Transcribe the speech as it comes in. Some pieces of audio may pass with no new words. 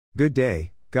Good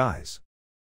day, guys.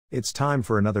 It's time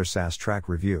for another SaaS track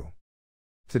review.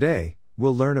 Today,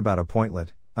 we'll learn about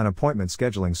Appointlet, an appointment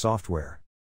scheduling software.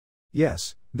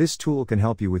 Yes, this tool can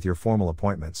help you with your formal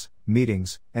appointments,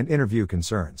 meetings, and interview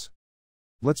concerns.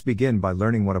 Let's begin by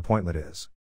learning what Appointlet is.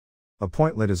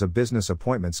 Appointlet is a business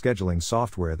appointment scheduling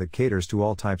software that caters to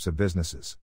all types of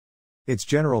businesses. It's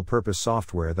general-purpose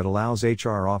software that allows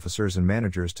HR officers and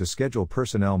managers to schedule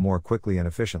personnel more quickly and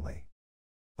efficiently.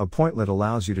 Appointlet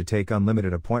allows you to take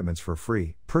unlimited appointments for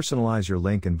free, personalize your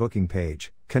link and booking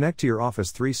page, connect to your Office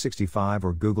 365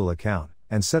 or Google account,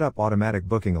 and set up automatic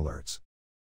booking alerts.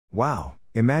 Wow,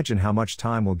 imagine how much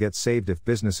time will get saved if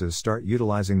businesses start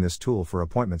utilizing this tool for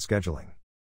appointment scheduling.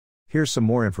 Here's some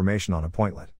more information on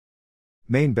Appointlet.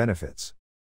 Main benefits: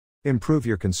 improve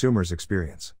your consumer's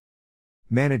experience.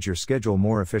 Manage your schedule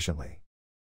more efficiently.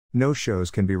 No-shows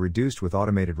can be reduced with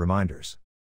automated reminders.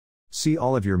 See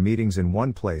all of your meetings in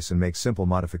one place and make simple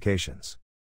modifications.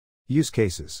 Use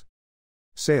cases: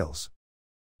 sales,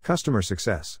 customer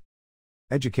success,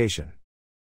 education,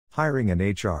 hiring and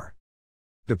HR.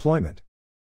 Deployment: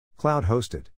 cloud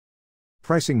hosted.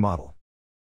 Pricing model: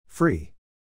 free.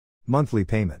 Monthly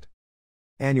payment.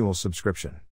 Annual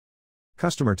subscription.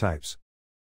 Customer types: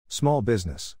 small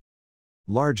business,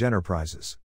 large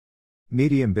enterprises,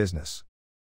 medium business.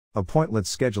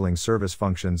 Appointlet's scheduling service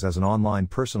functions as an online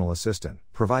personal assistant,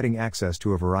 providing access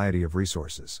to a variety of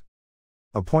resources.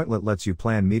 Appointlet lets you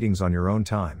plan meetings on your own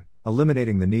time,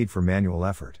 eliminating the need for manual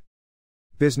effort.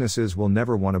 Businesses will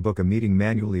never want to book a meeting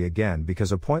manually again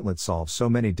because Appointlet solves so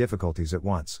many difficulties at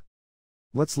once.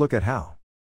 Let's look at how.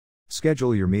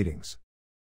 Schedule your meetings.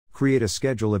 Create a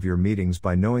schedule of your meetings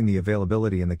by knowing the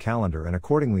availability in the calendar and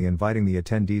accordingly inviting the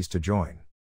attendees to join.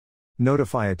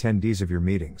 Notify attendees of your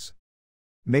meetings.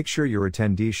 Make sure your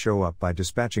attendees show up by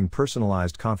dispatching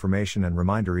personalized confirmation and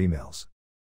reminder emails.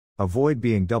 Avoid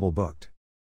being double booked.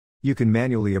 You can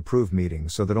manually approve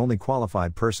meetings so that only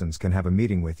qualified persons can have a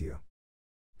meeting with you.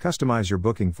 Customize your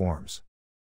booking forms.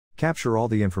 Capture all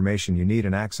the information you need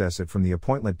and access it from the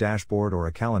Appointlet dashboard or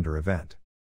a calendar event.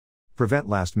 Prevent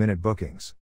last-minute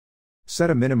bookings.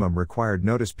 Set a minimum required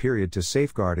notice period to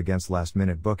safeguard against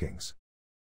last-minute bookings.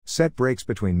 Set breaks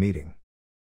between meetings.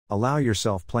 Allow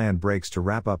yourself planned breaks to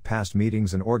wrap up past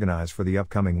meetings and organize for the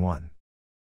upcoming one.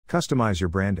 Customize your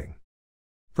branding.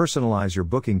 Personalize your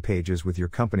booking pages with your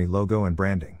company logo and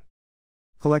branding.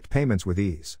 Collect payments with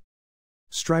ease.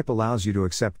 Stripe allows you to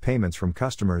accept payments from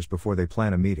customers before they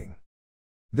plan a meeting.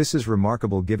 This is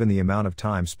remarkable given the amount of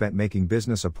time spent making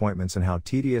business appointments and how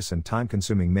tedious and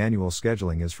time-consuming manual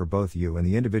scheduling is for both you and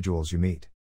the individuals you meet.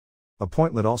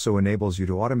 Appointlet also enables you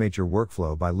to automate your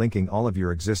workflow by linking all of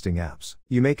your existing apps.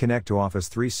 You may connect to Office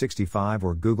 365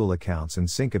 or Google accounts and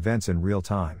sync events in real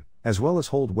time, as well as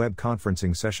hold web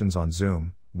conferencing sessions on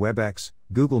Zoom, WebEx,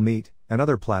 Google Meet, and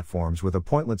other platforms with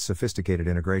Appointlet's sophisticated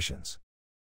integrations.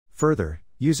 Further,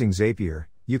 using Zapier,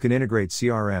 you can integrate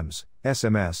CRMs,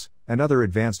 SMS, and other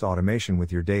advanced automation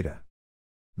with your data.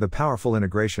 The powerful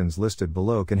integrations listed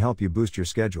below can help you boost your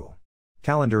schedule.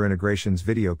 Calendar integrations,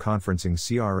 video conferencing,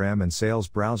 CRM and sales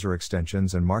browser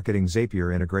extensions, and marketing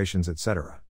Zapier integrations,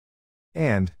 etc.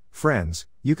 And, friends,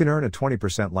 you can earn a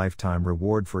 20% lifetime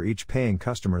reward for each paying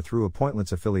customer through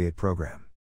Appointlet's affiliate program.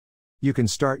 You can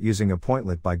start using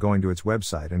Appointlet by going to its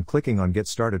website and clicking on Get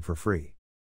Started for free.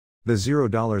 The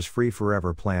 $0 free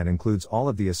forever plan includes all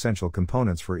of the essential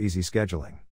components for easy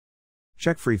scheduling.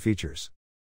 Check free features.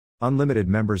 Unlimited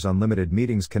members, unlimited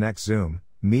meetings, connect Zoom,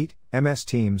 Meet, MS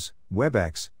Teams,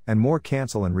 WebEx, and more,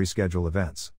 cancel and reschedule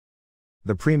events.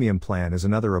 The premium plan is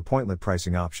another Appointlet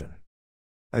pricing option.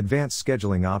 Advanced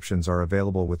scheduling options are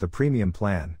available with the premium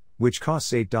plan, which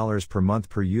costs $8 per month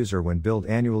per user when billed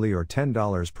annually or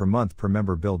 $10 per month per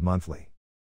member billed monthly.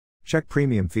 Check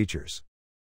premium features.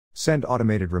 Send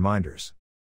automated reminders.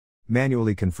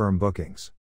 Manually confirm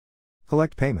bookings.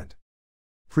 Collect payment.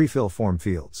 Pre-fill form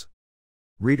fields.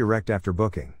 Redirect after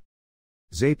booking.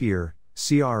 Zapier,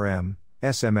 CRM,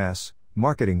 SMS,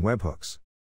 marketing webhooks.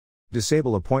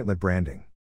 Disable Appointlet branding.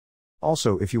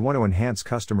 Also, if you want to enhance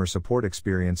customer support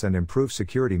experience and improve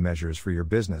security measures for your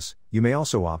business, you may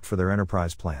also opt for their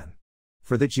enterprise plan.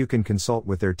 For that, you can consult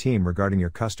with their team regarding your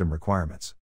custom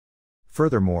requirements.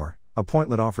 Furthermore,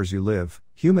 Appointlet offers you live,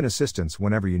 human assistance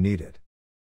whenever you need it.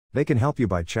 They can help you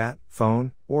by chat,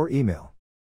 phone, or email.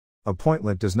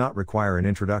 Appointlet does not require an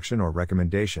introduction or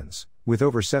recommendations, with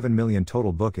over 7 million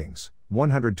total bookings,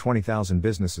 120,000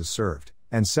 businesses served,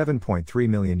 and 7.3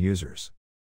 million users.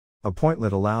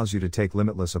 Appointlet allows you to take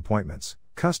limitless appointments,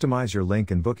 customize your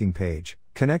link and booking page,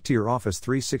 connect to your Office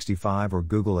 365 or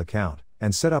Google account,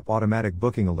 and set up automatic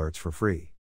booking alerts for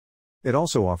free. It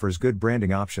also offers good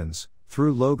branding options,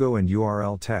 through logo and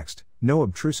URL text, no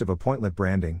obtrusive Appointlet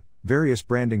branding, various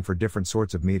branding for different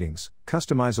sorts of meetings,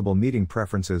 customizable meeting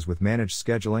preferences with managed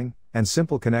scheduling, and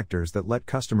simple connectors that let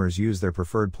customers use their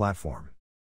preferred platform.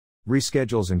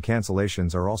 Reschedules and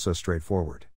cancellations are also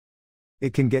straightforward.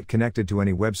 It can get connected to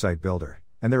any website builder,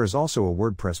 and there is also a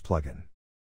WordPress plugin.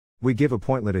 We give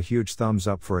Appointlet a huge thumbs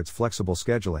up for its flexible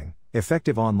scheduling,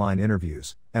 effective online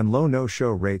interviews, and low no-show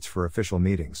rates for official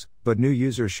meetings, but new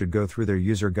users should go through their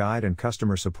user guide and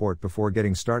customer support before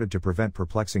getting started to prevent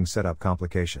perplexing setup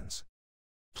complications.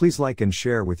 Please like and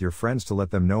share with your friends to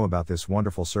let them know about this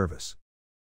wonderful service.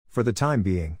 For the time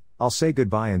being, I'll say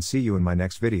goodbye and see you in my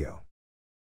next video.